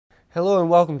Hello and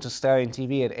welcome to Stallion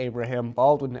TV at Abraham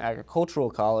Baldwin Agricultural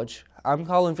College. I'm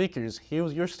Colin Vickers, here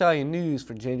with your Stallion News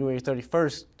for January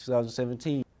 31st,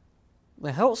 2017.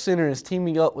 The Health Center is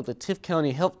teaming up with the Tift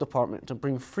County Health Department to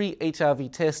bring free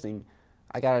HIV testing.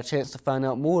 I got a chance to find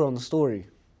out more on the story.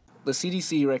 The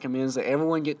CDC recommends that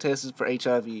everyone get tested for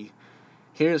HIV.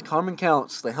 Here is Carmen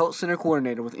Counts, the Health Center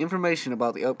coordinator, with information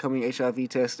about the upcoming HIV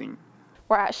testing.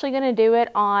 We're actually going to do it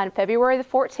on February the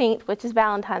 14th, which is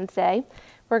Valentine's Day.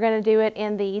 We're going to do it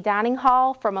in the dining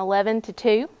hall from 11 to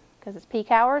 2 because it's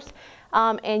peak hours.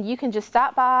 And you can just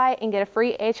stop by and get a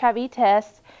free HIV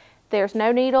test. There's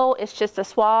no needle, it's just a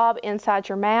swab inside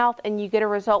your mouth, and you get a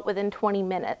result within 20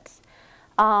 minutes.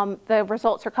 The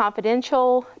results are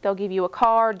confidential. They'll give you a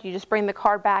card. You just bring the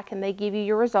card back and they give you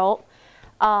your result.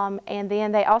 And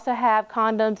then they also have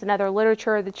condoms and other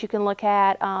literature that you can look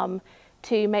at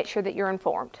to make sure that you're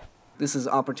informed. This is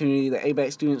an opportunity that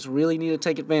ABAC students really need to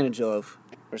take advantage of.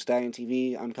 For Stallion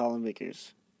TV, I'm Colin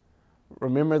Vickers.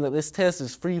 Remember that this test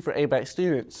is free for ABAC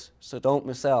students, so don't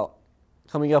miss out.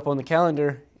 Coming up on the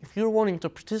calendar, if you're wanting to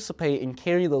participate in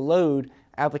Carry the Load,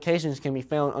 applications can be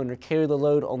found under Carry the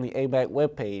Load on the ABAC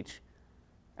webpage.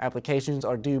 Applications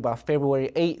are due by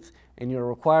February 8th, and you're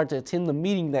required to attend the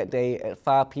meeting that day at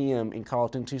 5 p.m. in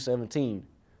Carlton 217.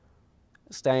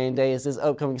 Stallion Day is this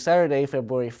upcoming Saturday,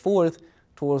 February 4th.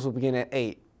 Tours will begin at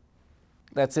 8.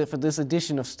 That's it for this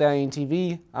edition of Stallion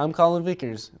TV. I'm Colin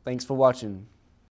Vickers. Thanks for watching.